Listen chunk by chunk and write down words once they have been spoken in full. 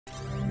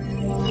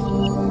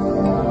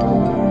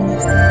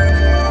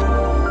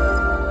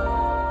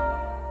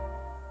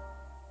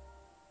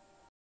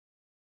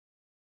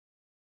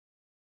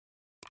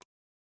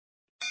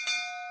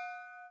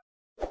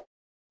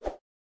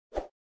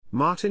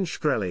Martin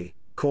Shkreli,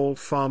 called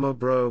Farmer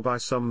Bro by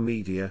some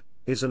media,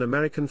 is an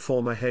American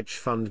former hedge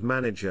fund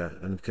manager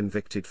and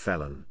convicted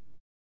felon.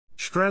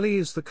 Shkreli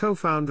is the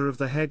co-founder of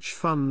the hedge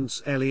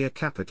funds Elia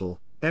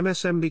Capital,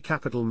 MSMB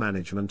Capital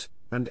Management,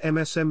 and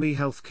MSMB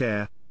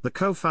Healthcare, the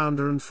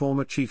co-founder and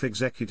former chief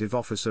executive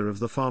officer of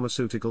the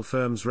pharmaceutical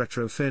firms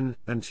Retrofin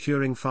and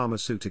Turing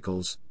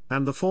Pharmaceuticals,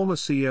 and the former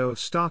CEO of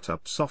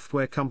startup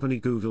software company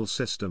Google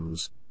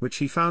Systems, which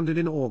he founded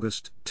in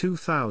August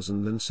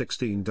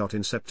 2016.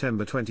 In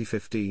September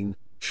 2015,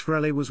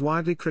 Shkreli was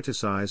widely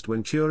criticized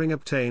when Turing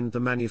obtained the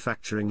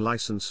manufacturing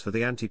license for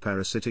the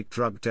antiparasitic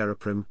drug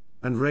Daraprim,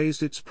 and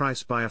raised its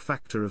price by a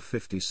factor of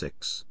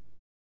 56.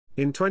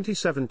 In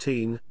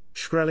 2017,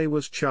 Shkreli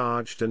was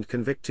charged and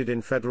convicted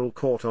in federal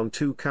court on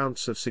 2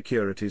 counts of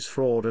securities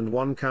fraud and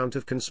 1 count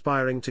of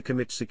conspiring to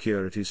commit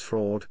securities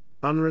fraud,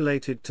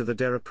 unrelated to the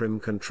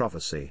Daraprim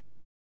controversy.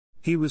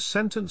 He was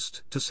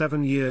sentenced to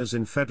 7 years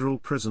in federal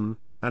prison,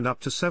 and up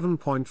to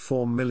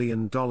 $7.4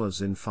 million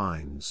in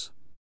fines.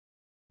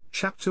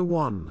 Chapter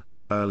 1,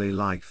 Early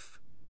Life.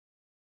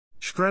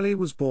 Shkreli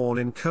was born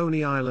in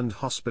Coney Island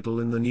Hospital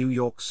in the New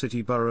York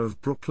City borough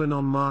of Brooklyn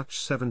on March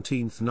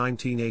 17,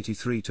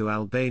 1983 to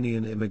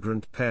Albanian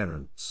immigrant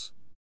parents.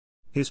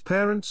 His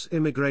parents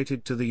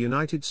immigrated to the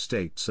United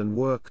States and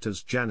worked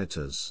as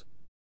janitors.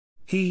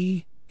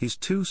 He, his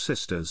 2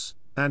 sisters,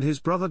 and his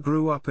brother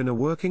grew up in a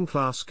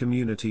working-class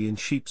community in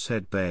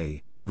Sheepshead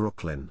Bay,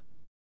 Brooklyn.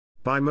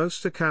 By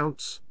most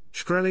accounts,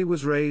 Shkreli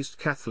was raised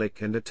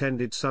Catholic and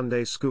attended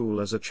Sunday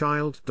school as a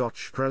child.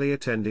 Shkreli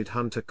attended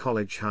Hunter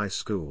College High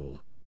School.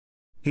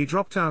 He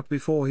dropped out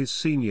before his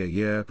senior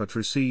year but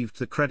received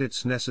the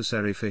credits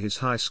necessary for his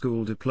high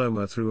school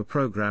diploma through a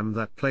program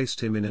that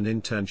placed him in an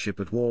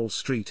internship at Wall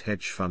Street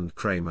hedge fund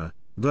Kramer,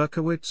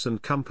 Berkowitz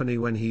and Company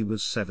when he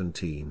was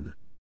 17.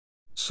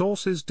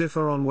 Sources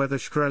differ on whether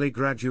Shkreli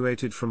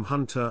graduated from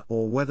Hunter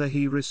or whether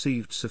he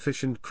received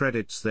sufficient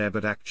credits there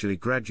but actually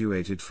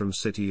graduated from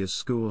City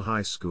School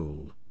High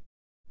School.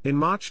 In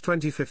March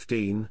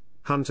 2015,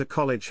 Hunter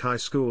College High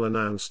School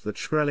announced that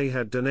Shkreli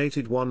had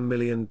donated $1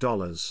 million,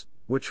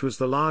 which was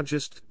the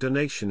largest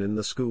donation in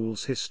the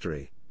school's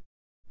history.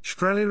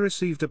 Shkreli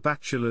received a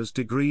bachelor's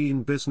degree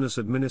in business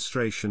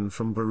administration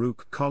from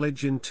Baruch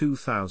College in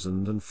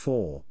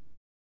 2004.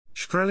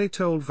 Shkreli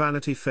told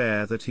Vanity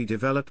Fair that he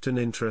developed an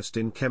interest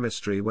in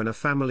chemistry when a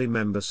family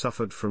member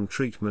suffered from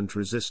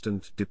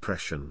treatment-resistant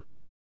depression.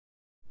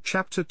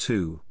 Chapter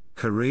 2,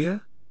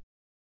 Career.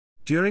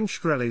 During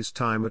Shkreli's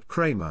time at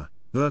Kramer,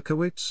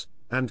 Berkowitz,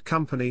 and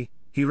Company,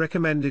 he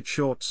recommended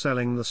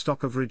short-selling the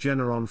stock of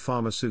Regeneron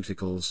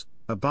Pharmaceuticals,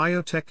 a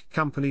biotech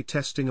company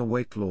testing a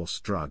weight loss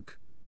drug.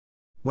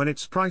 When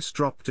its price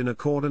dropped in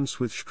accordance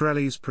with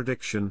Shkreli's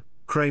prediction,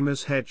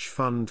 Kramer's hedge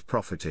fund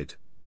profited.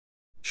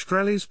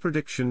 Shkreli's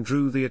prediction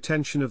drew the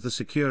attention of the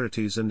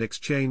Securities and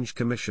Exchange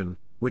Commission,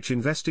 which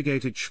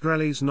investigated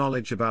Shkreli's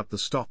knowledge about the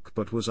stock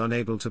but was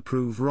unable to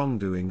prove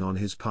wrongdoing on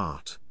his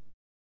part.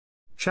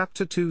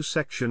 Chapter 2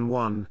 Section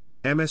 1,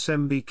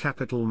 MSMB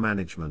Capital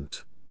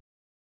Management.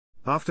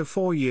 After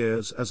 4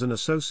 years as an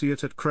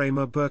associate at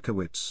Kramer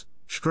Berkowitz,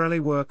 Shkreli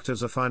worked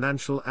as a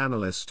financial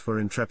analyst for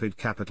Intrepid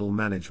Capital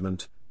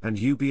Management, and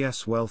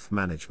UBS Wealth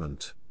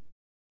Management.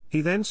 He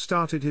then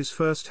started his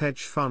first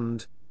hedge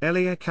fund,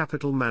 Elia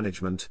Capital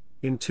Management,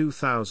 in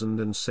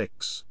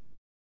 2006.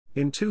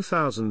 In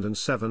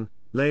 2007,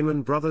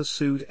 Lehman Brothers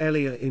sued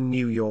Elia in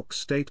New York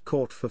State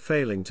Court for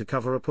failing to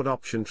cover a put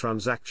option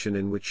transaction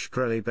in which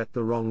Shkreli bet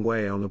the wrong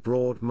way on a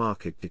broad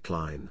market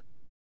decline.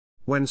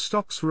 When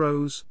stocks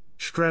rose,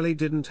 Shkreli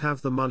didn't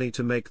have the money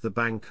to make the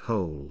bank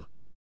whole.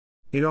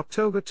 In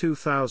October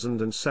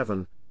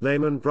 2007,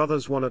 Lehman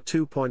Brothers won a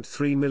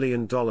 $2.3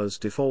 million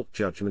default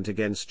judgment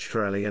against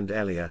Shkreli and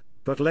Elia,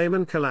 but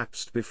Lehman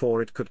collapsed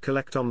before it could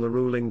collect on the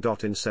ruling.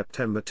 In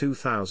September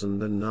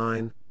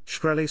 2009,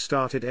 Shkreli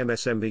started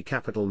MSMB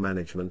Capital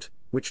Management,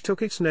 which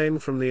took its name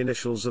from the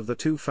initials of the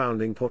 2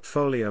 founding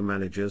portfolio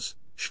managers,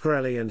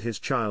 Shkreli and his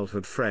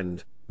childhood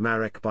friend,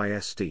 Marek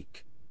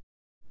Biestik.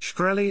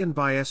 Shkreli and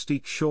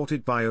Biestik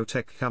shorted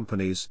biotech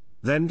companies,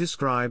 then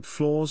described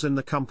flaws in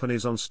the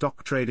companies on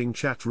stock trading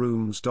chat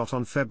rooms.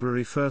 On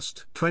February 1,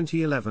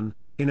 2011,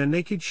 in a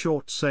naked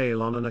short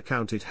sale on an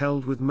account it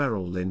held with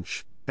Merrill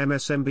Lynch,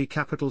 MSMB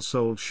Capital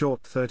sold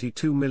short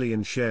 32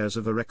 million shares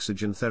of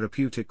Orexigen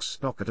Therapeutics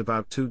stock at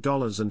about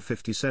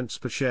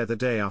 $2.50 per share the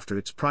day after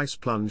its price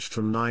plunged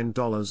from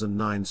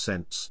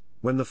 $9.09,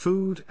 when the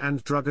Food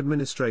and Drug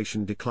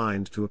Administration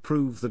declined to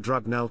approve the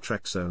drug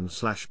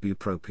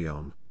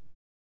naltrexone/bupropion.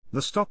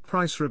 The stock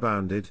price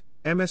rebounded.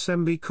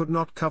 MSMB could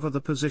not cover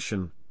the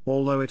position,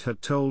 although it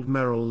had told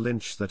Merrill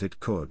Lynch that it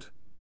could.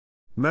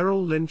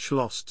 Merrill Lynch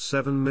lost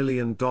 $7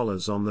 million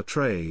on the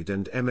trade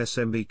and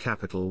MSMB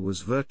Capital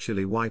was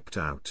virtually wiped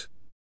out.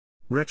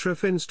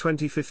 Retrofin's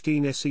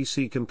 2015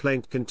 SEC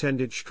complaint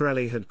contended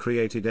Shkreli had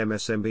created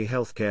MSMB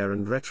Healthcare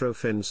and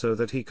Retrofin so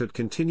that he could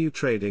continue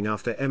trading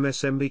after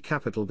MSMB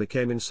Capital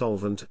became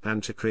insolvent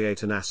and to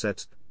create an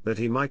asset that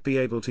he might be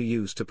able to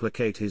use to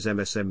placate his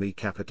MSMB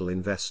Capital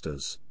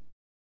investors.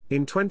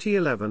 In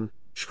 2011,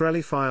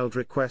 Shkreli filed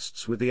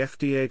requests with the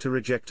FDA to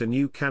reject a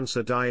new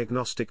cancer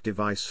diagnostic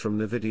device from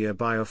Nvidia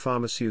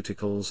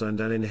Biopharmaceuticals and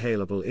an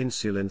inhalable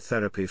insulin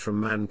therapy from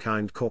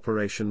Mankind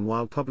Corporation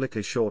while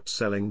publicly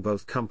short-selling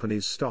both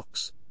companies'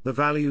 stocks, the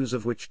values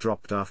of which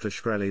dropped after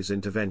Shkreli's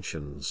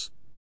interventions.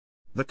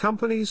 The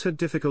companies had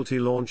difficulty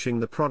launching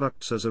the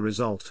products as a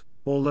result,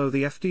 although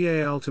the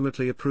FDA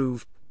ultimately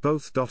approved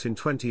both. In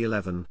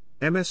 2011,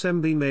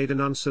 MSMB made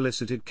an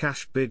unsolicited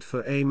cash bid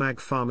for AMAG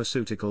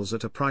Pharmaceuticals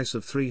at a price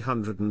of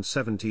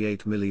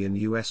 $378 million.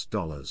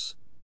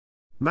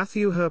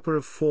 Matthew Herper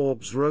of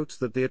Forbes wrote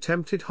that the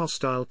attempted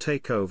hostile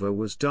takeover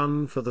was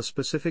done for the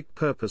specific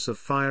purpose of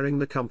firing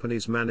the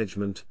company's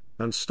management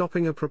and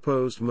stopping a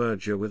proposed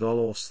merger with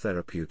Olos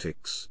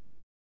Therapeutics.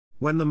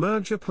 When the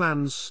merger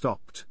plans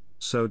stopped,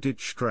 so did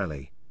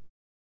Shkreli.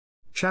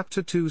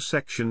 Chapter 2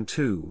 Section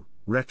 2,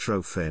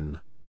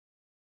 Retrofin.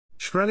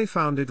 Shkreli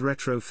founded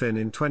Retrofin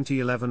in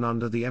 2011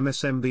 under the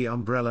MSMB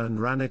umbrella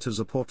and ran it as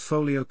a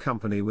portfolio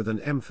company with an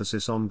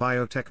emphasis on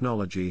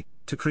biotechnology,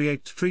 to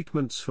create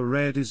treatments for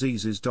rare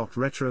diseases.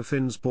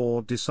 Retrofin's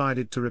board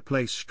decided to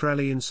replace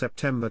Shkreli in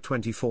September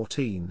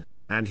 2014,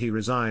 and he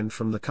resigned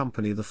from the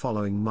company the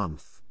following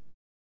month.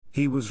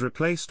 He was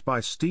replaced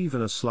by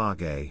Stephen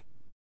Aslage.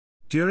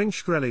 During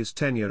Shkreli's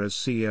tenure as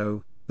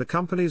CEO, the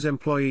company's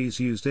employees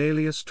used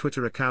alias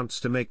Twitter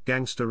accounts to make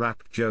gangster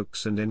rap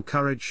jokes and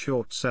encourage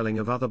short selling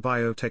of other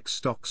biotech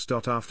stocks.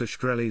 After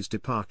Shkreli's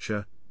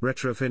departure,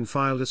 Retrofin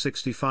filed a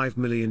 $65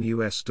 million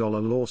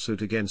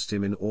lawsuit against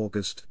him in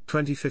August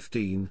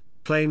 2015,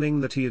 claiming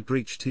that he had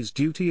breached his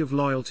duty of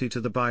loyalty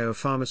to the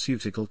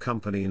biopharmaceutical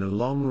company in a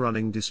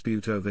long-running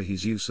dispute over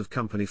his use of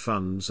company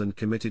funds and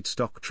committed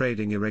stock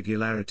trading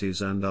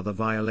irregularities and other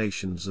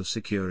violations of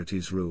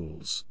securities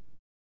rules.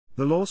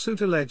 The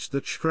lawsuit alleged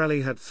that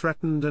Shkreli had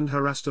threatened and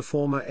harassed a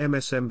former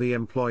MSMB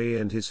employee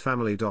and his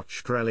family.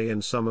 Shkreli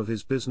and some of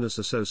his business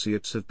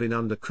associates have been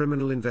under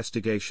criminal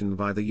investigation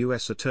by the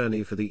U.S.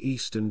 Attorney for the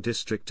Eastern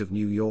District of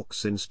New York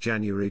since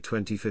January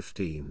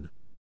 2015.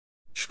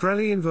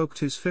 Shkreli invoked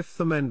his Fifth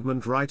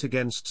Amendment right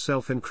against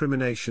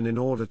self-incrimination in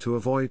order to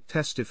avoid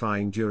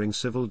testifying during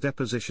civil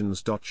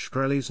depositions.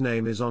 Shkreli's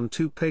name is on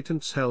 2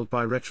 patents held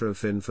by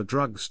Retrofin for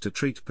drugs to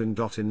treat PIN.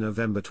 In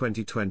November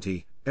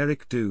 2020,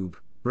 Eric Dube,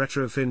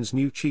 Retrofin's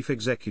new chief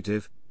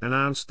executive,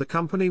 announced the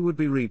company would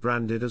be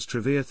rebranded as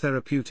Travere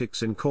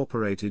Therapeutics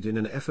Incorporated in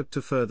an effort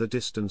to further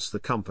distance the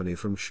company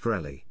from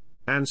Shkreli,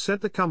 and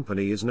said the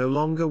company is no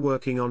longer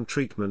working on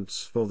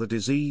treatments for the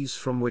disease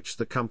from which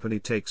the company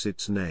takes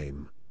its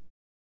name.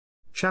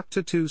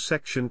 Chapter 2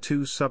 Section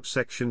 2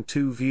 Subsection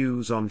 2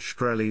 Views on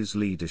Shkreli's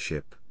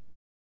leadership.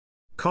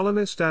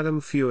 Columnist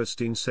Adam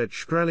Feuerstein said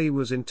Shkreli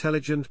was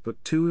intelligent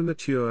but too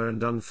immature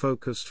and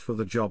unfocused for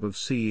the job of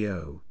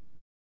CEO.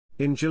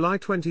 In July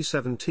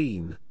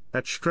 2017,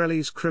 at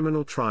Shkreli's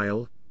criminal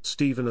trial,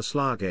 Stephen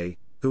Aslage,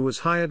 who was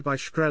hired by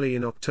Shkreli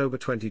in October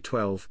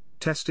 2012,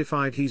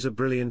 testified he's a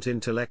brilliant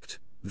intellect,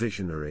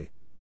 visionary.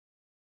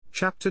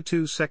 Chapter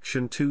 2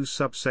 Section 2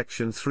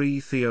 Subsection 3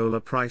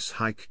 Theola Price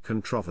Hike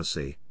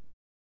Controversy.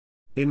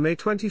 In May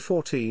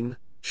 2014,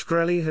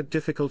 Shkreli had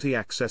difficulty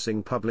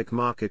accessing public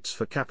markets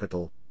for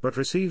capital, but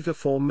received a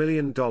 $4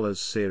 million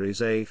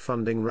Series A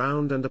funding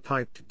round and a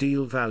piped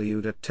deal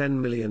valued at $10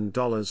 million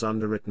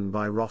underwritten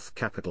by Roth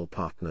Capital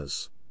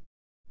Partners.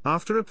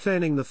 After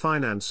obtaining the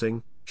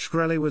financing,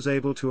 Shkreli was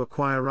able to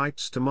acquire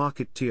rights to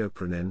market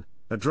tiopronin,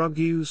 a drug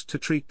used to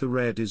treat the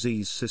rare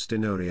disease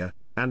cystinuria,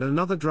 and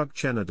another drug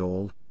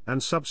Chenodal,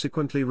 and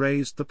subsequently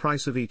raised the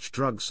price of each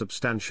drug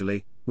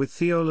substantially, with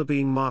Theola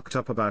being marked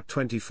up about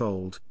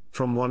 20-fold,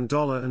 from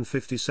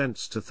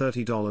 $1.50 to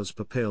 $30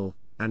 per pill,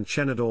 and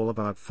Chenodal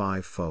about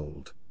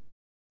 5-fold.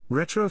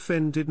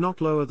 Retrofin did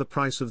not lower the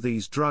price of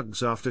these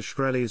drugs after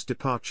Shkreli's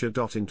departure. In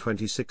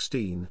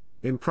 2016,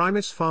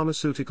 Imprimis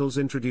Pharmaceuticals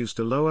introduced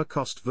a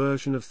lower-cost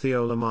version of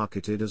Theola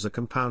marketed as a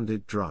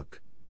compounded drug.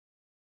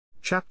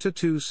 Chapter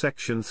 2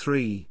 Section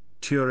 3,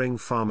 Turing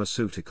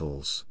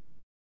Pharmaceuticals.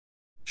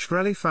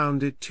 Shkreli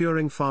founded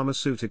Turing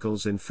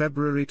Pharmaceuticals in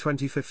February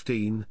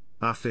 2015,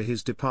 after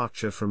his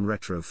departure from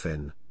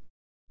Retrofin.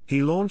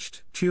 He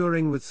launched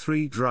Turing with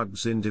 3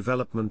 drugs in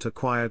development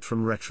acquired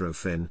from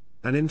Retrofin,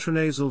 an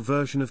intranasal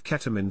version of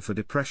ketamine for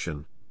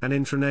depression, an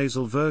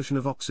intranasal version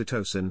of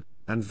oxytocin,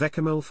 and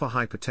Vecamil for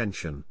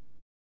hypertension.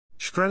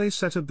 Shkreli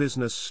set a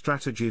business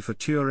strategy for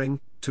Turing,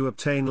 to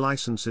obtain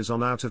licenses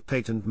on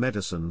out-of-patent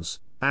medicines,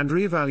 and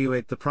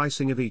reevaluate the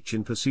pricing of each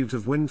in pursuit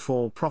of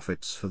windfall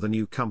profits for the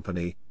new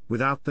company,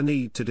 without the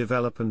need to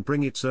develop and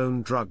bring its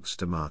own drugs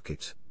to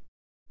market.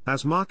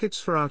 As markets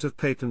for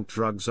out-of-patent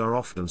drugs are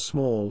often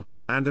small,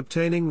 and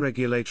obtaining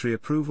regulatory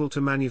approval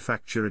to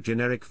manufacture a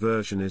generic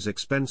version is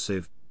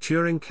expensive,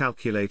 Turing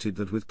calculated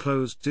that with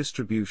closed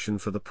distribution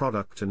for the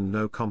product and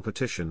no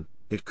competition,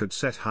 it could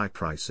set high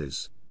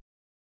prices.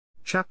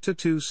 Chapter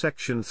 2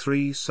 Section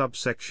 3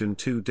 Subsection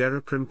 2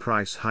 Daraprim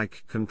Price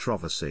Hike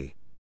Controversy.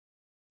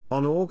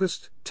 On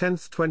August 10,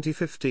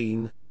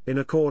 2015, in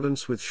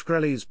accordance with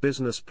Shkreli's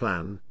business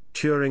plan,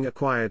 Turing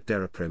acquired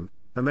Daraprim,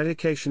 a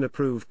medication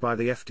approved by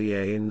the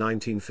FDA in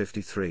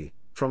 1953,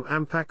 from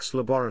Ampax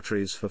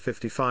Laboratories for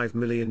 $55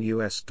 million.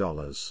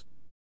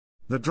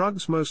 The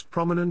drug's most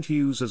prominent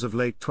use as of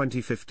late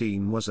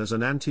 2015 was as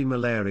an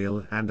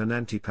anti-malarial and an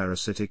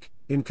antiparasitic,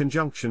 in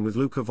conjunction with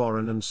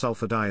leucovorin and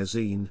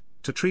sulfadiazine,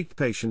 to treat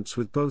patients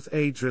with both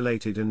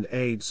AIDS-related and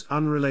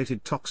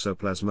AIDS-unrelated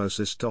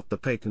toxoplasmosis. The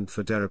patent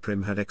for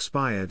Daraprim had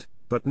expired,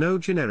 but no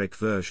generic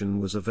version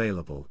was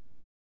available.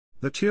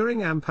 The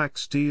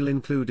Turing-Ampax deal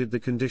included the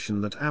condition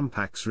that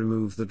Ampax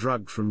remove the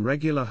drug from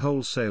regular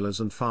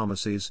wholesalers and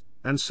pharmacies,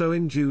 and so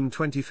in June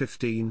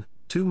 2015,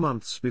 2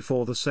 months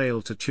before the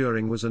sale to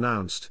Turing was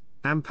announced,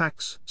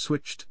 Ampax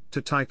switched to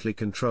tightly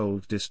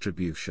controlled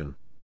distribution.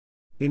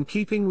 In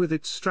keeping with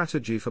its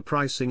strategy for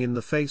pricing in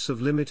the face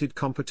of limited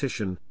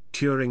competition,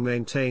 Turing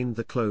maintained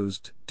the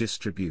closed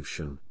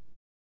distribution.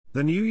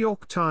 The New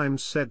York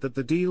Times said that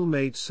the deal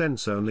made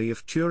sense only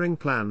if Turing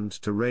planned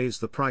to raise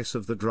the price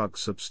of the drug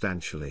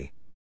substantially.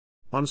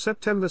 On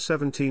September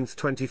 17,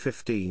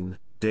 2015,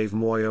 Dave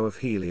Moyo of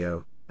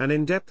Helio, an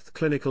in-depth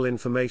clinical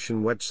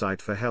information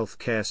website for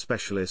healthcare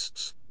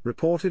specialists,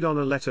 reported on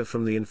a letter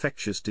from the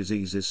Infectious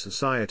Diseases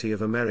Society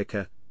of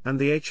America and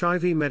the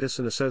HIV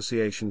Medicine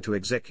Association to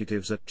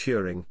executives at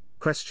Turing,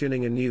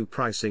 questioning a new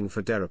pricing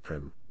for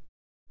Daraprim.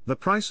 The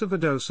price of a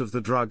dose of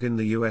the drug in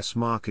the U.S.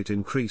 market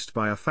increased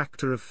by a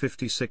factor of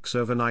 56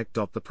 overnight.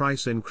 The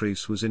price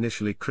increase was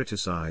initially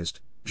criticized,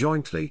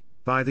 jointly,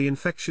 by the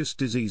Infectious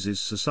Diseases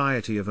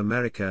Society of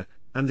America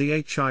and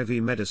the HIV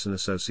Medicine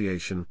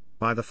Association,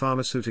 by the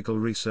Pharmaceutical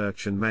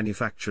Research and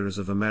Manufacturers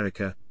of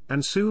America,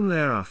 and soon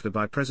thereafter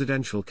by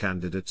presidential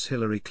candidates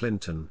Hillary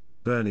Clinton,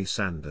 Bernie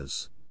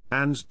Sanders,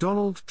 and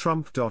Donald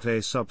Trump.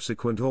 A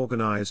subsequent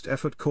organized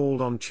effort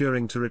called on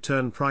Turing to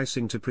return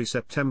pricing to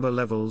pre-September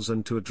levels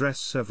and to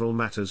address several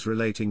matters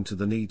relating to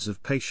the needs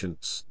of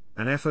patients,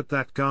 an effort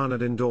that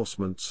garnered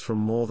endorsements from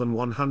more than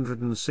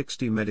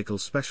 160 medical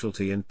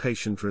specialty and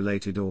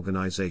patient-related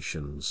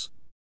organizations.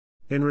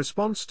 In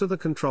response to the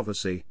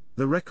controversy,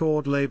 the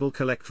record label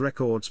Collect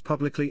Records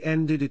publicly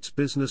ended its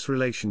business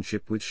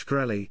relationship with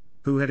Shkreli,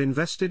 who had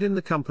invested in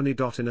the company.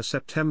 In a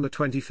September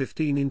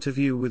 2015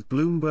 interview with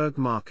Bloomberg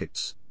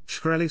Markets,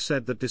 Shkreli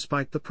said that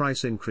despite the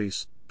price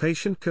increase,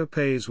 patient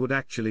co-pays would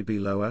actually be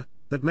lower,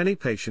 that many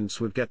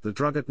patients would get the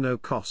drug at no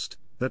cost,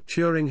 that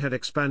Turing had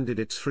expanded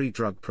its free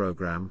drug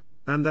program,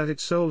 and that it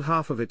sold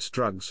half of its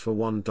drugs for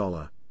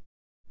 $1.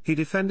 He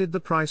defended the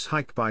price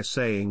hike by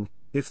saying,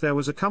 "If there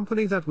was a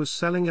company that was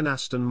selling an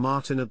Aston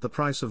Martin at the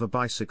price of a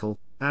bicycle,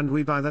 and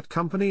we buy that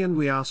company and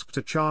we ask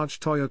to charge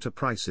Toyota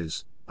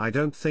prices, I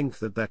don't think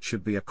that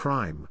should be a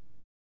crime."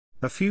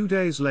 A few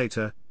days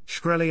later,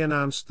 Shkreli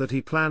announced that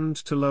he planned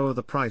to lower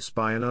the price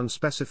by an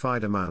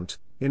unspecified amount,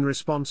 in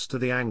response to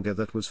the anger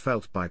that was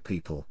felt by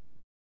people.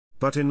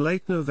 But in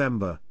late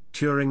November,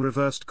 Turing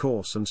reversed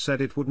course and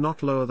said it would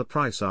not lower the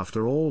price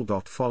after all.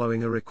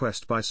 Following a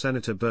request by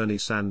Senator Bernie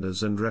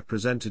Sanders and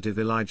Representative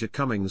Elijah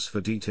Cummings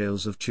for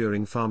details of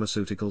Turing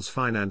Pharmaceuticals'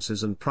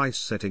 finances and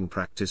price-setting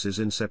practices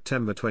in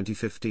September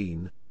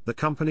 2015, the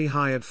company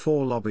hired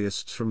 4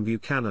 lobbyists from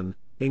Buchanan,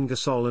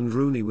 Ingersoll and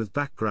Rooney with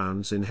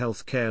backgrounds in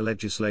healthcare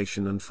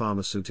legislation and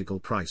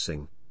pharmaceutical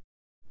pricing.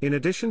 In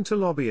addition to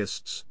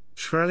lobbyists,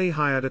 Shkreli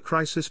hired a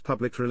crisis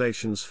public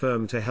relations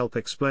firm to help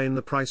explain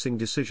the pricing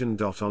decision.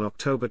 On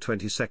October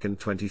 22,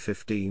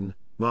 2015,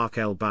 Mark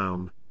L.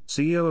 Baum,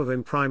 CEO of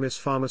Imprimis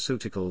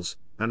Pharmaceuticals,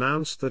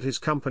 announced that his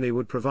company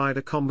would provide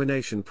a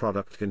combination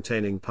product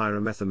containing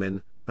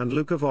pyrimethamine and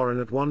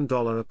leucovorin at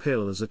 $1 a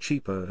pill as a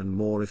cheaper and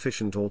more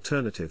efficient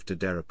alternative to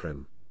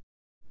Daraprim.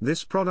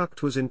 This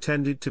product was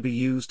intended to be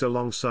used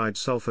alongside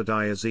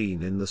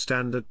sulfadiazine in the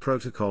standard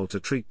protocol to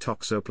treat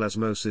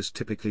toxoplasmosis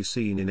typically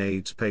seen in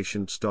AIDS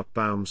patients.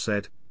 Baum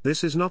said,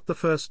 "This is not the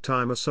first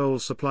time a sole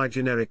supply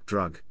generic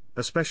drug,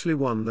 especially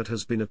one that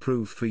has been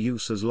approved for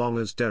use as long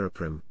as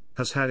Daraprim,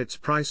 has had its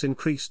price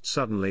increased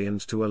suddenly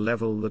and to a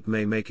level that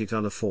may make it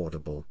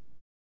unaffordable."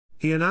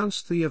 He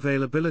announced the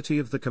availability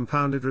of the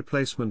compounded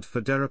replacement for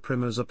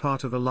Daraprim as a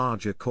part of a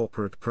larger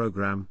corporate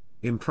program,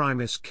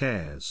 Imprimis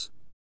Cares,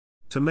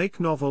 to make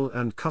novel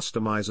and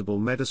customizable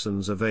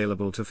medicines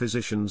available to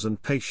physicians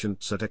and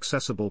patients at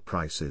accessible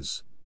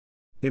prices.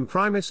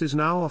 Imprimis is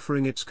now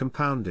offering its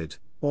compounded,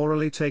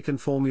 orally taken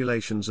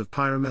formulations of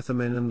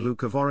pyrimethamine and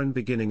leucovorin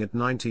beginning at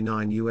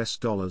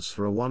 $99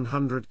 for a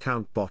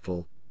 100-count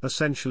bottle,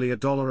 essentially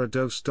 $1 a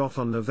dose.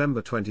 On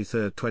November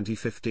 23,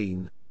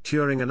 2015,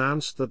 Turing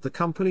announced that the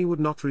company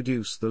would not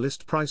reduce the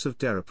list price of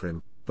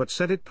Daraprim, but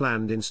said it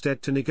planned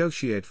instead to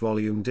negotiate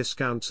volume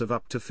discounts of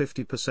up to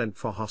 50%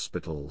 for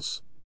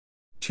hospitals.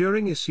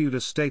 Turing issued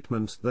a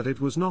statement that it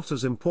was not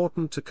as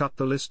important to cut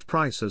the list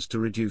price as to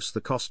reduce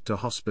the cost to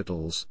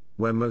hospitals,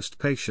 where most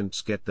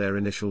patients get their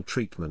initial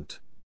treatment.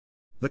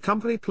 The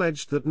company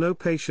pledged that no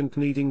patient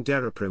needing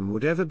Daraprim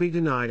would ever be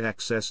denied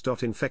access.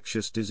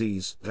 Infectious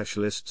disease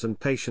specialists and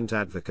patient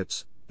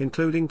advocates,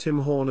 including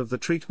Tim Horn of the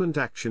Treatment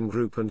Action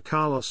Group and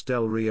Carlos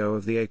Del Rio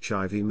of the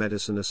HIV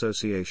Medicine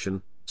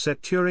Association,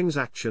 said Turing's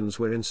actions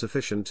were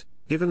insufficient,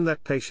 given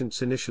that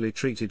patients initially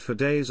treated for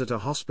days at a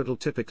hospital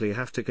typically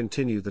have to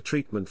continue the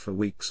treatment for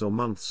weeks or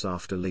months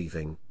after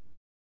leaving.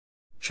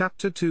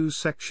 Chapter 2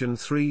 Section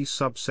 3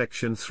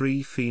 Subsection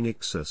 3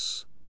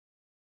 Phoenixus.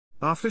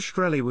 After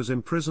Shkreli was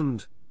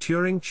imprisoned,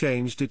 Turing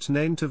changed its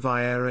name to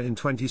Viera in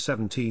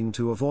 2017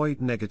 to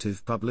avoid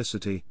negative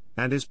publicity,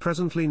 and is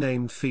presently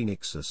named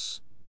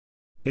Phoenixus.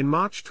 In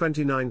March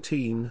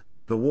 2019,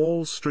 the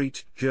Wall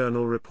Street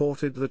Journal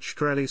reported that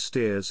Shkreli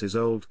steers his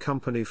old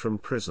company from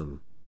prison.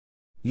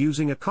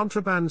 Using a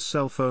contraband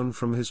cell phone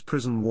from his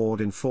prison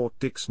ward in Fort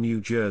Dix, New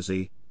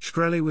Jersey,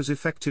 Shkreli was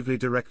effectively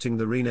directing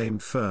the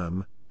renamed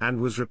firm, and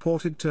was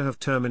reported to have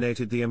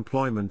terminated the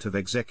employment of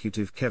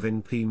executive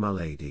Kevin P.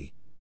 Mulady.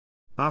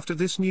 After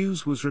this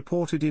news was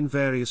reported in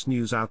various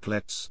news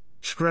outlets,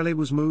 Shkreli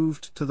was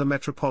moved to the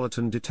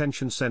Metropolitan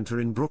Detention Center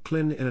in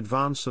Brooklyn in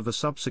advance of a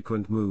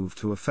subsequent move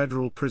to a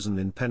federal prison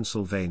in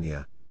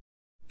Pennsylvania.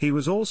 He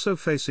was also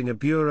facing a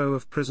Bureau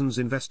of Prisons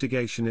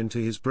investigation into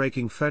his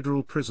breaking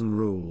federal prison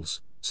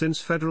rules,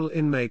 since federal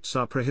inmates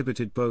are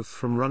prohibited both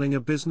from running a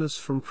business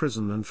from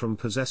prison and from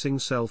possessing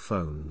cell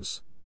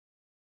phones.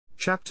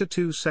 Chapter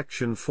 2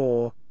 Section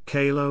 4,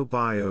 Kalo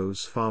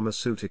Bios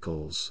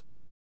Pharmaceuticals.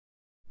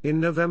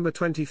 In November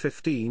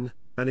 2015,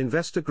 an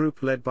investor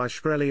group led by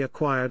Shkreli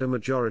acquired a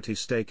majority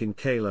stake in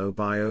Kalo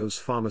Bios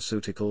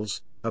Pharmaceuticals,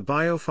 a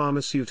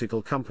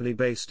biopharmaceutical company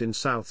based in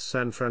South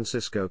San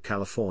Francisco,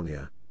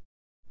 California.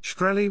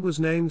 Shkreli was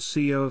named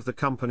CEO of the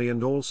company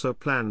and also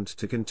planned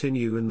to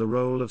continue in the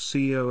role of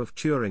CEO of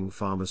Turing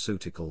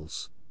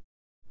Pharmaceuticals.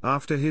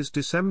 After his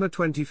December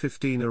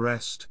 2015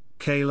 arrest,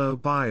 Kalo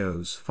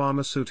Bios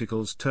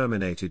Pharmaceuticals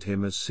terminated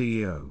him as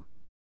CEO.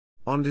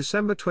 On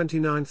December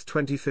 29,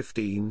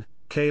 2015,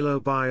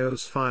 Kalo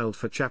Bios filed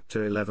for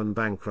Chapter 11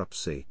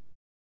 bankruptcy.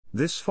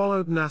 This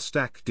followed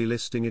Nasdaq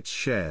delisting its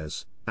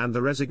shares, and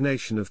the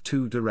resignation of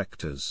 2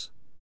 directors.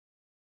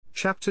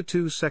 Chapter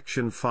 2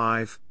 Section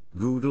 5,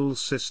 Google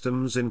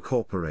Systems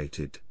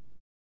Incorporated.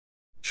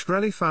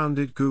 Shkreli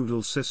founded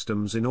Google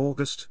Systems in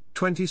August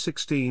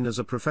 2016 as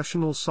a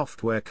professional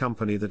software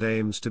company that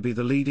aims to be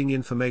the leading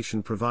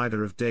information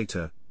provider of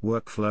data,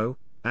 workflow,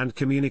 and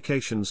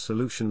communications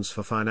solutions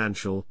for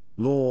financial,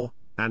 law,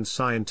 and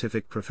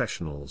scientific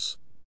professionals.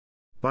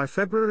 By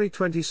February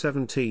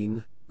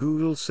 2017,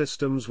 Google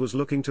Systems was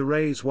looking to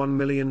raise $1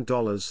 million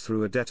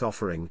through a debt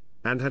offering,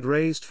 and had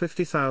raised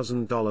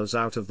 $50,000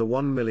 out of the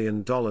 $1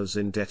 million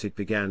in debt it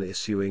began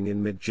issuing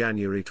in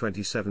mid-January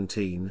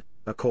 2017,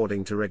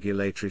 according to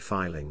regulatory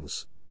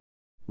filings.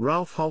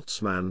 Ralph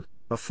Holtzman,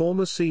 a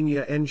former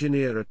senior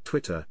engineer at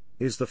Twitter,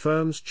 is the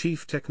firm's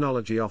chief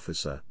technology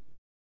officer.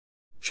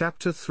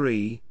 Chapter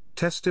 3,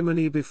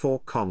 Testimony before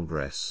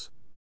Congress.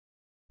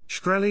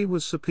 Shkreli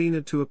was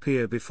subpoenaed to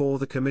appear before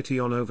the Committee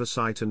on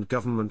Oversight and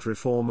Government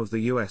Reform of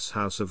the U.S.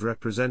 House of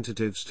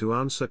Representatives to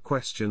answer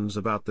questions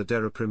about the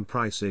Daraprim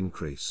price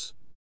increase.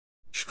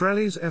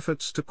 Shkreli's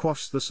efforts to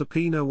quash the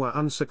subpoena were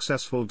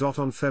unsuccessful.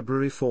 On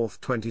February 4,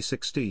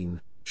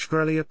 2016,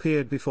 Shkreli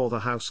appeared before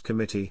the House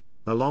Committee,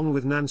 along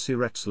with Nancy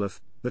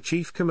Retzlaff, the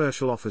Chief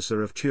Commercial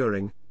Officer of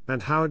Turing,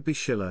 and Howard B.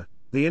 Schiller,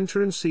 the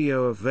interim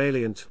CEO of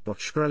Valiant.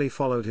 Shkreli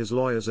followed his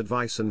lawyer's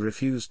advice and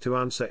refused to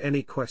answer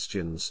any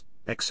questions,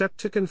 except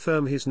to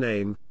confirm his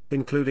name,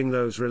 including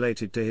those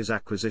related to his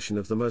acquisition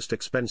of the most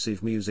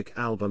expensive music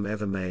album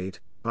ever made,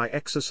 by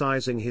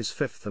exercising his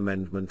Fifth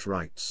Amendment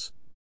rights.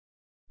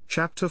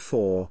 Chapter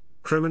 4,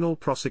 Criminal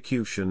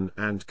Prosecution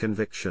and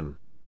Conviction.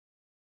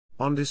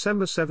 On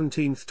December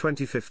 17,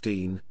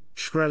 2015,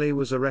 Shkreli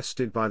was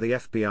arrested by the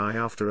FBI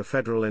after a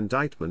federal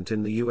indictment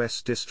in the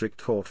U.S. District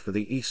Court for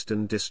the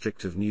Eastern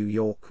District of New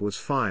York was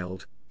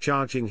filed,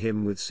 charging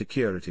him with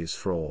securities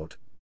fraud.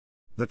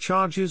 The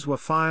charges were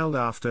filed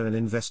after an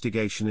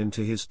investigation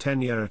into his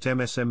tenure at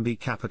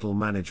MSMB Capital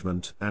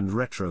Management and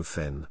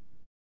Retrofin.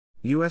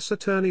 U.S.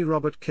 Attorney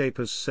Robert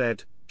Capers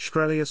said,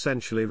 Shkreli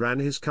essentially ran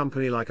his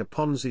company like a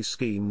Ponzi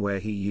scheme where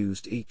he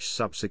used each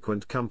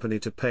subsequent company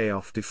to pay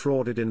off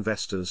defrauded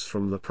investors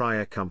from the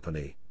prior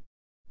company.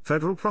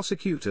 Federal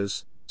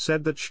prosecutors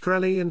said that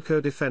Shkreli and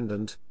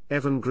co-defendant,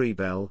 Evan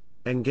Griebel,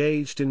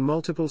 engaged in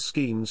multiple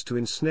schemes to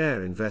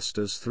ensnare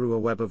investors through a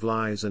web of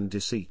lies and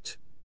deceit.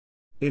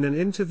 In an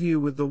interview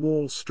with the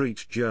Wall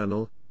Street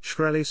Journal,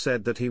 Shkreli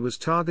said that he was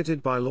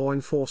targeted by law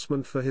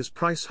enforcement for his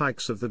price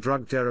hikes of the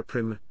drug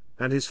Daraprim,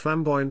 and his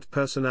flamboyant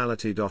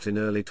personality. In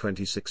early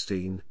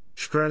 2016,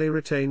 Shkreli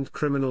retained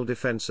criminal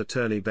defense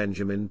attorney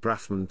Benjamin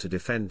Brafman to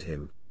defend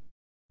him.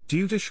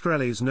 Due to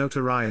Shkreli's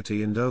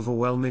notoriety and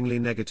overwhelmingly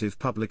negative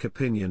public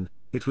opinion,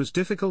 it was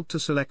difficult to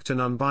select an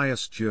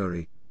unbiased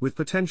jury, with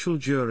potential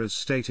jurors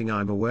stating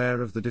 "I'm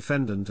aware of the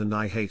defendant and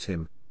I hate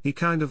him, he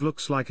kind of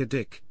looks like a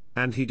dick,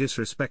 and he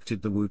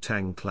disrespected the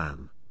Wu-Tang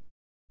Clan."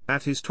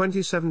 At his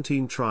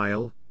 2017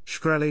 trial,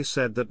 Shkreli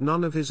said that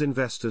none of his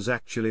investors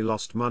actually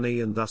lost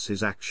money and thus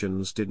his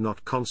actions did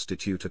not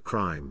constitute a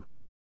crime.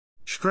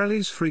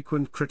 Shkreli's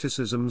frequent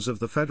criticisms of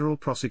the federal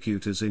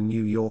prosecutors in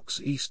New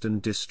York's Eastern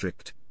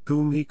District,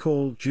 whom he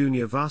called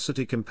junior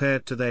varsity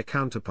compared to their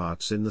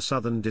counterparts in the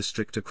Southern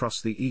District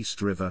across the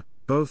East River,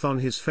 both on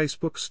his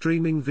Facebook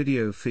streaming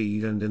video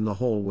feed and in the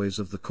hallways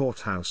of the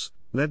courthouse,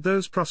 led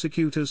those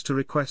prosecutors to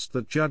request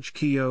that Judge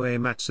Kiyoe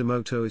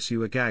Matsumoto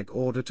issue a gag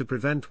order to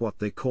prevent what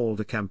they called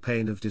a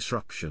campaign of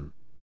disruption.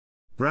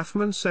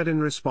 Raffman said in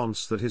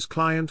response that his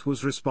client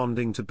was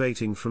responding to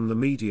baiting from the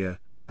media,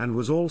 and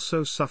was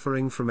also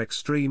suffering from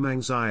extreme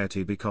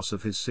anxiety because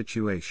of his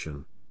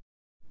situation.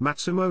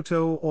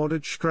 Matsumoto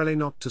ordered Shkreli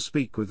not to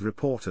speak with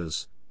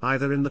reporters,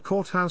 either in the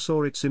courthouse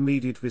or its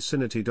immediate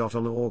vicinity.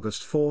 On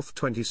August 4,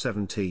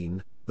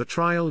 2017, the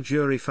trial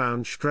jury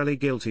found Shkreli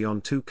guilty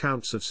on 2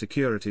 counts of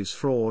securities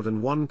fraud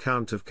and 1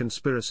 count of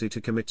conspiracy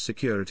to commit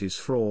securities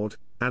fraud,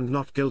 and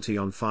not guilty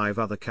on 5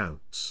 other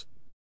counts.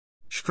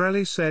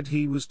 Shkreli said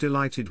he was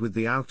delighted with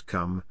the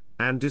outcome,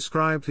 and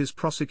described his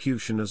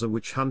prosecution as a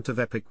witch hunt of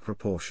epic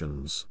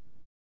proportions.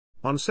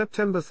 On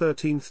September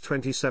 13,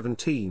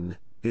 2017,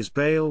 his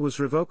bail was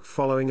revoked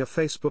following a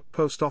Facebook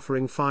post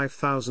offering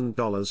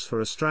 $5,000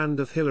 for a strand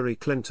of Hillary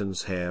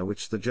Clinton's hair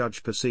which the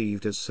judge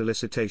perceived as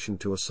solicitation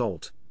to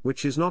assault,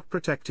 which is not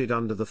protected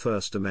under the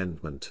First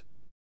Amendment.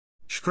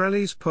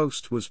 Shkreli's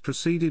post was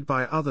preceded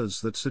by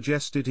others that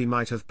suggested he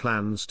might have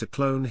plans to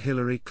clone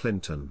Hillary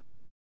Clinton.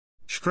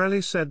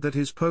 Shkreli said that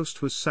his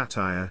post was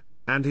satire,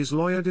 and his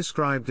lawyer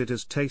described it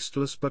as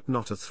tasteless but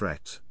not a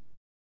threat.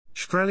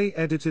 Shkreli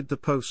edited the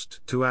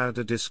post to add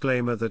a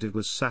disclaimer that it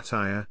was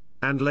satire,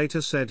 and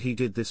later said he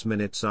did this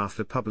minutes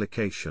after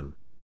publication.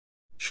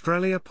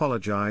 Shkreli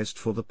apologized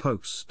for the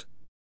post.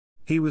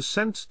 He was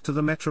sent to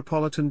the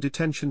Metropolitan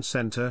Detention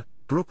Center,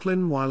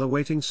 Brooklyn while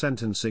awaiting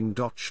sentencing.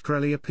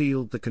 Shkreli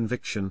appealed the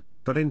conviction,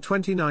 but in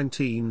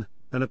 2019,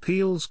 an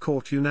appeals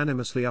court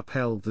unanimously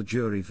upheld the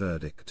jury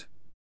verdict.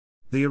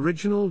 The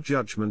original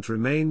judgment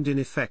remained in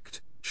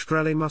effect.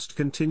 Shkreli must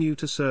continue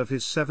to serve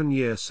his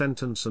 7-year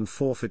sentence and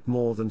forfeit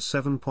more than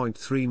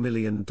 $7.3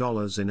 million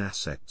in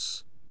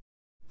assets.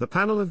 The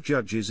panel of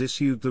judges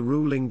issued the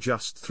ruling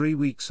just 3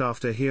 weeks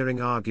after hearing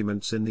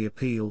arguments in the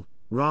appeal,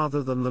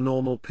 rather than the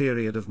normal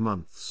period of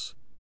months.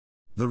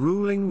 The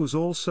ruling was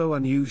also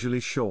unusually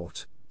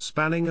short,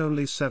 spanning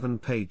only 7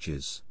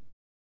 pages.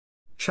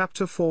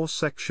 Chapter 4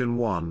 Section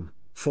 1,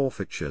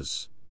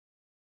 Forfeitures.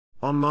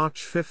 On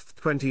March 5,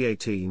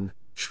 2018,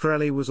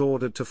 Shkreli was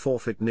ordered to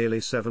forfeit nearly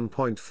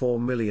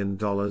 $7.4 million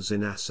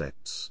in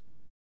assets.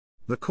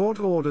 The court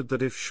ordered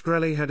that if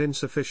Shkreli had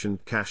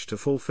insufficient cash to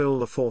fulfill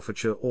the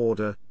forfeiture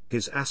order,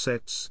 his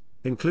assets,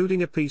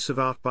 including a piece of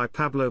art by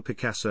Pablo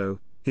Picasso,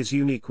 his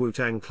unique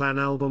Wu-Tang Clan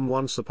album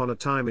Once Upon a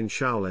Time in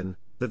Shaolin,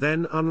 the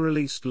then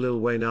unreleased Lil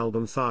Wayne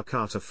album Tha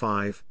Carter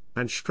 5,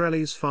 and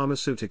Shkreli's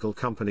pharmaceutical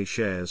company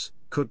shares,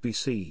 could be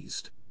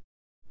seized.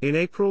 In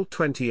April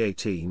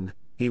 2018,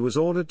 he was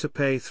ordered to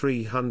pay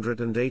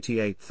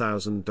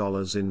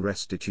 $388,000 in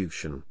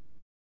restitution.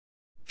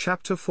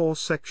 Chapter 4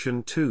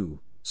 Section 2,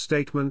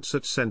 Statements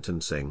at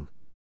Sentencing.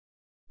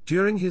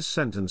 During his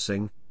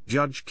sentencing,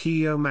 Judge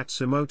Kiyoe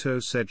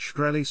Matsumoto said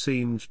Shkreli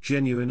seemed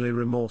genuinely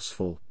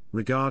remorseful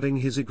regarding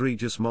his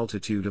egregious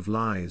multitude of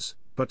lies,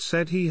 but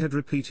said he had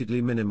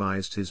repeatedly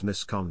minimized his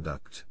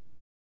misconduct.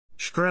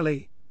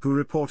 Shkreli, who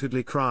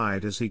reportedly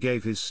cried as he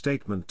gave his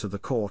statement to the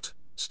court,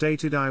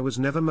 stated, "I was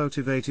never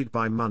motivated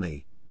by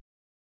money."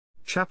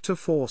 Chapter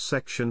 4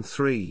 Section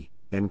 3,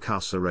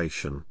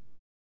 Incarceration.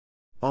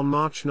 On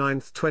March 9,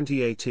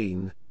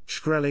 2018,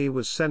 Shkreli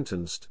was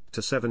sentenced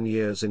to 7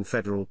 years in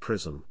federal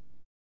prison.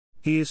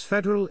 He is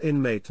federal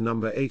inmate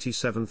number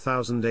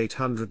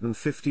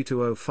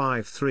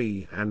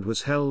 87,850-2053 and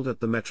was held at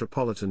the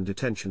Metropolitan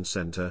Detention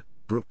Center,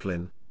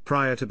 Brooklyn,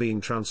 prior to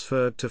being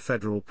transferred to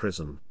federal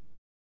prison.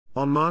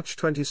 On March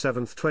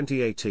 27,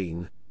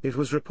 2018, it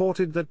was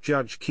reported that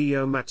Judge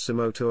Kiyoe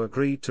Matsumoto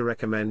agreed to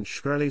recommend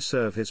Shkreli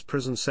serve his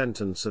prison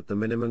sentence at the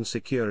minimum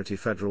security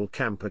federal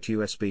camp at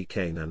USB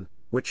Canaan,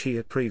 which he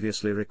had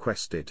previously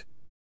requested.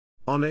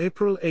 On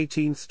April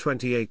 18,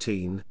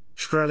 2018,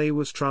 Shkreli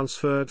was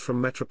transferred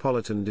from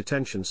Metropolitan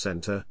Detention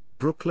Center,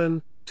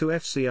 Brooklyn, to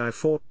FCI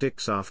Fort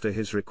Dix after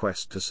his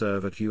request to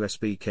serve at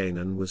USB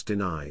Canaan was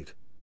denied.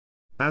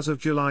 As of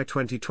July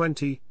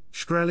 2020,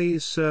 Shkreli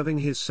is serving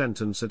his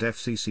sentence at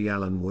FCC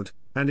Allenwood,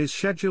 and is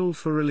scheduled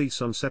for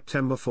release on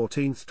September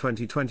 14,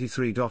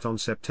 2023. On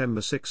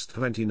September 6,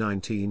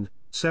 2019,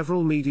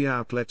 several media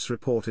outlets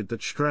reported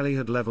that Shkreli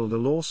had leveled a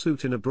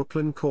lawsuit in a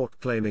Brooklyn court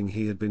claiming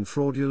he had been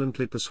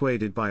fraudulently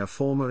persuaded by a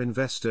former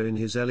investor in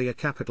his Elia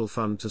Capital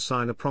Fund to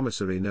sign a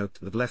promissory note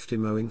that left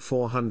him owing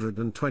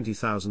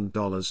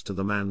 $420,000 to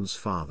the man's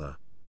father.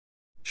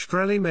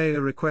 Shkreli made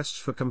a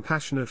request for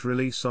compassionate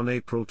release on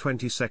April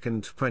 22,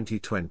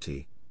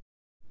 2020.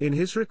 In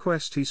his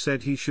request he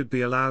said he should be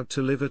allowed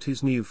to live at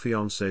his new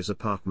fiancée's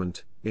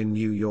apartment, in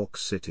New York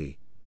City.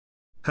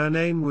 Her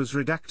name was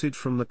redacted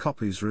from the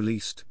copies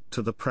released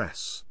to the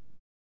press.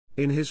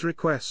 In his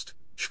request,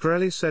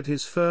 Shkreli said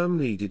his firm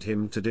needed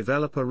him to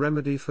develop a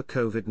remedy for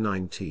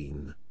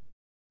COVID-19.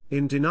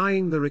 In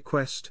denying the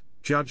request,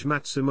 Judge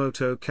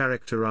Matsumoto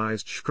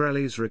characterized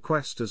Shkreli's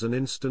request as an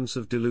instance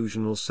of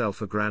delusional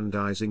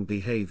self-aggrandizing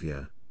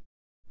behavior.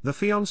 The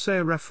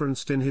fiancée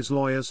referenced in his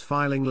lawyer's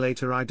filing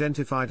later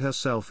identified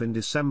herself in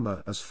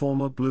December as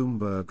former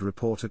Bloomberg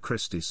reporter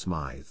Christy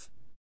Smythe.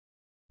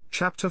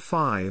 Chapter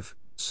 5,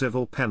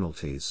 Civil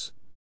Penalties.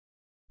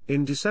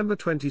 In December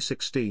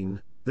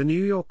 2016, the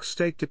New York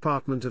State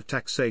Department of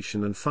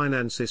Taxation and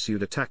Finance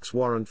issued a tax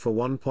warrant for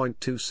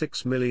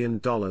 $1.26 million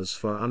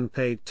for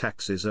unpaid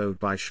taxes owed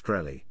by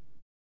Shkreli.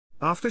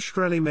 After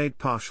Shkreli made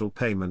partial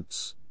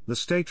payments, the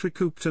state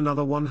recouped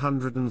another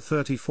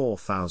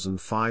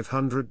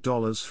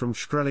 $134,500 from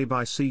Shkreli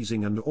by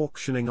seizing and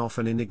auctioning off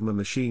an Enigma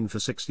machine for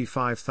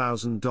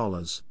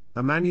 $65,000,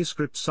 a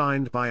manuscript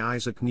signed by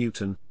Isaac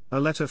Newton, a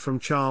letter from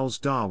Charles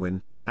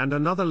Darwin, and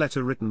another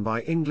letter written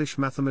by English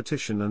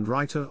mathematician and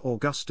writer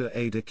Augusta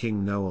Ada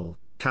King Noel,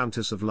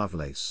 Countess of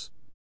Lovelace.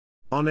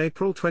 On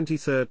April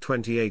 23,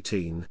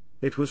 2018,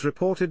 it was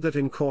reported that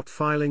in court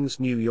filings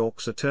New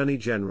York's Attorney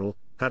General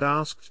had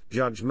asked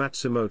Judge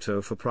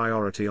Matsumoto for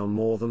priority on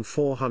more than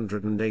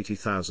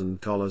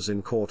 $480,000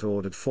 in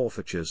court-ordered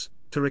forfeitures,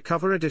 to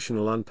recover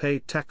additional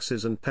unpaid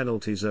taxes and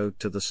penalties owed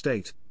to the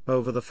state,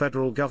 over the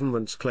federal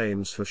government's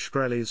claims for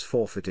Shkreli's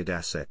forfeited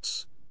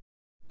assets.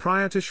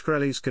 Prior to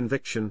Shkreli's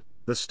conviction,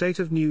 the state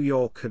of New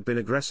York had been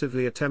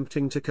aggressively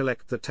attempting to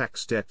collect the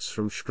tax debts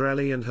from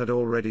Shkreli and had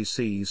already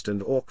seized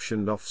and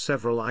auctioned off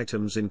several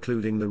items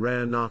including the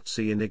rare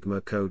Nazi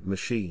Enigma code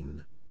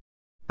machine.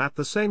 At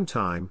the same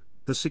time,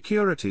 the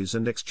Securities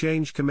and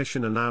Exchange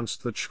Commission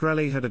announced that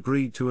Shkreli had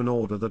agreed to an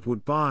order that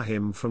would bar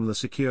him from the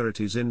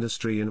securities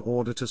industry in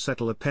order to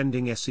settle a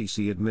pending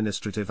SEC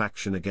administrative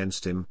action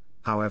against him.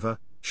 However,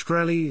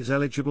 Shkreli is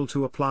eligible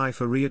to apply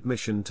for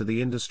readmission to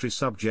the industry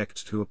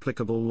subject to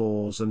applicable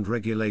laws and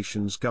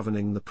regulations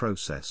governing the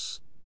process.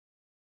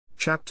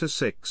 Chapter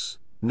 6,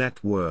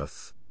 Net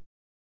Worth.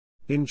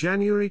 In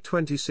January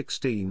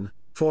 2016,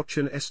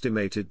 Fortune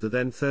estimated the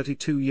then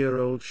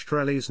 32-year-old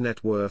Shkreli's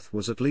net worth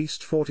was at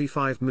least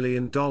 $45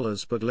 million,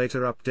 but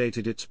later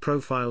updated its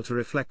profile to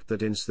reflect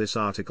that since this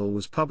article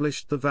was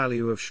published the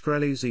value of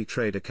Shkreli's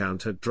E-Trade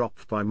account had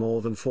dropped by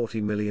more than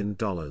 $40 million.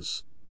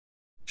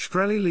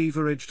 Shkreli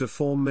leveraged a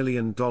 $4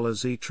 million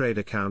E-Trade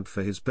account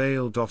for his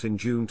bail. In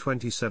June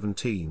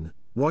 2017,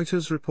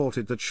 Reuters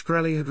reported that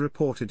Shkreli had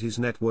reported his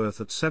net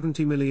worth at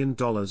 $70 million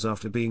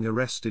after being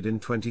arrested in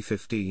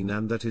 2015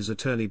 and that his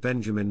attorney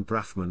Benjamin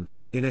Brafman,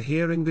 in a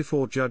hearing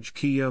before Judge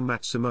Kiyo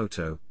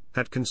Matsumoto,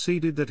 had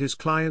conceded that his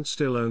client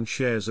still owned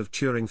shares of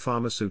Turing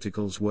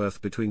Pharmaceuticals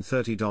worth between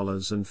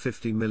 $30 and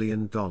 $50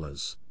 million.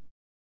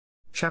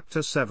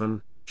 Chapter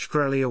 7,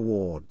 Shkreli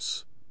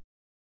Awards.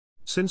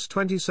 Since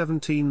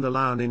 2017 the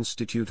Lown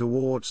Institute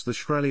awards the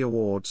Shkreli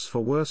Awards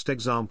for worst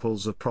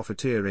examples of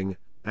profiteering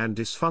and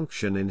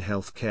dysfunction in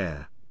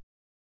healthcare.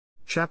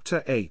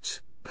 Chapter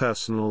 8,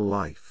 Personal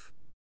Life.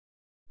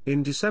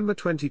 In December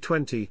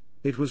 2020,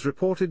 it was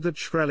reported that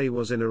Shkreli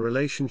was in a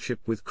relationship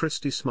with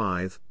Christy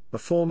Smythe, a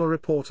former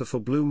reporter for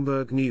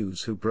Bloomberg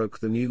News who broke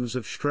the news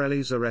of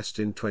Shkreli's arrest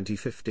in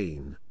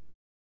 2015.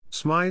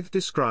 Smythe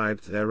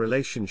described their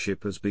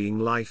relationship as being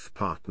life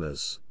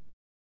partners.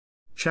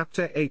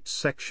 Chapter 8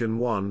 Section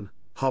 1,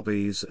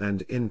 Hobbies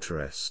and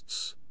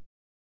Interests.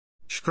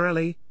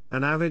 Shkreli,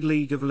 an avid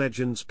League of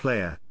Legends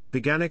player,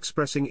 began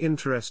expressing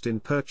interest in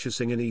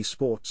purchasing an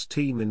esports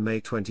team in May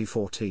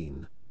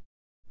 2014.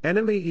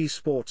 Enemy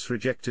Esports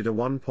rejected a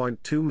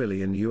 $1.2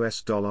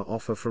 million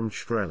offer from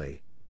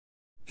Shkreli.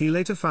 He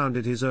later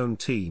founded his own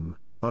team,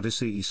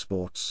 Odyssey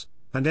Esports,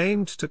 and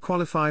aimed to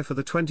qualify for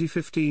the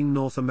 2015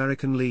 North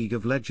American League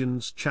of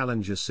Legends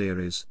Challenger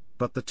Series,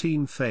 but the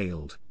team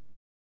failed.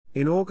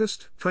 In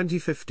August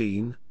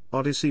 2015,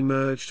 Odyssey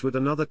merged with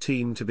another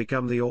team to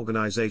become the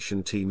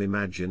organization Team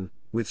Imagine,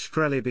 with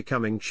Shkreli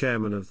becoming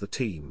chairman of the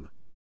team.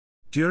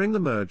 During the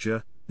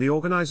merger, the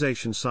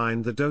organization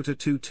signed the Dota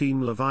 2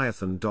 team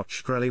Leviathan.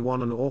 Shkreli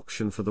won an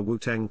auction for the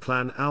Wu-Tang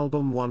Clan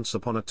album Once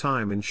Upon a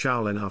Time in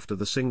Shaolin after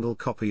the single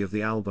copy of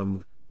the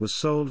album was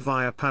sold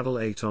via Paddle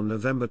 8 on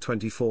November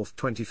 24,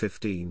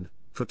 2015,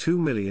 for $2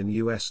 million.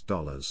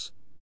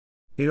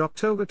 In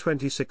October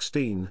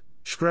 2016,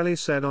 Shkreli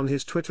said on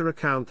his Twitter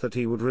account that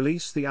he would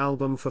release the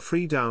album for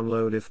free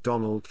download if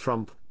Donald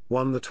Trump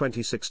won the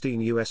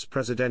 2016 US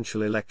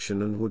presidential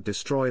election and would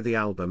destroy the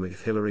album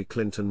if Hillary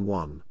Clinton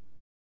won.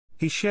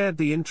 He shared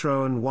the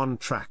intro and one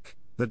track,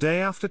 the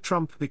day after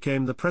Trump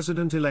became the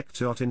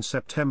president-elect. In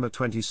September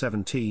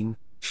 2017,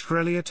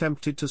 Shkreli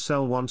attempted to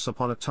sell Once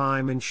Upon a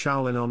Time in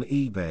Shaolin on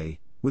eBay,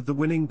 with the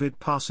winning bid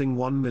passing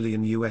 $1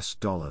 million.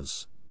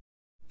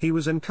 He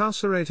was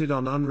incarcerated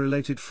on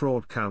unrelated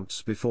fraud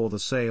counts before the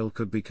sale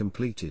could be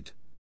completed.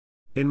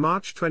 In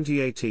March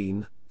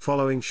 2018,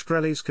 following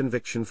Shkreli's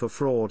conviction for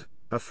fraud,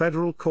 a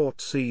federal court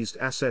seized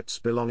assets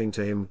belonging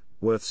to him,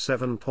 worth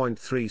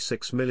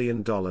 $7.36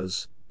 million,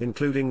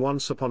 including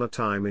Once Upon a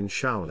Time in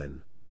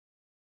Shaolin.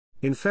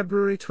 In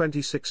February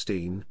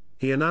 2016,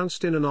 he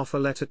announced in an offer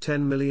letter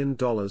 $10 million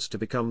to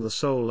become the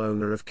sole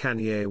owner of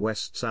Kanye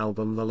West's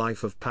album The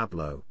Life of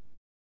Pablo.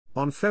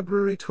 On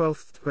February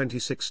 12,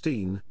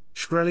 2016,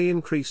 Shkreli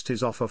increased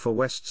his offer for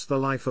West's The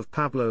Life of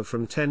Pablo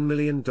from $10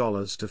 million to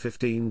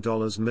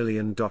 $15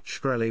 million.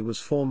 Shkreli was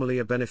formerly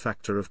a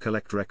benefactor of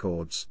Collect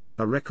Records,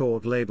 a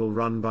record label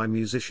run by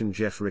musician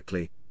Jeff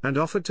Rickley, and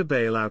offered to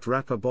bail out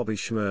rapper Bobby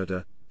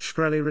Shmurda.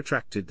 Shkreli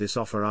retracted this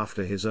offer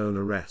after his own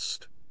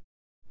arrest.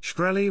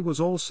 Shkreli was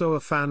also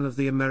a fan of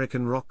the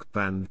American rock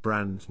band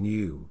Brand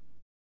New.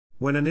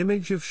 When an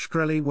image of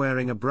Shkreli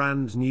wearing a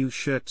brand new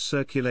shirt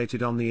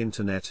circulated on the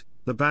internet,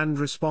 the band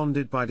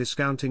responded by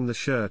discounting the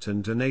shirt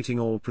and donating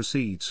all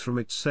proceeds from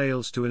its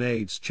sales to an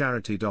AIDS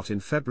charity.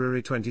 In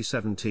February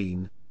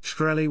 2017,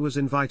 Shkreli was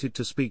invited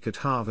to speak at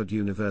Harvard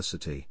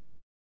University.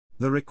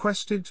 The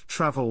requested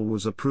travel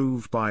was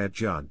approved by a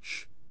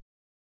judge.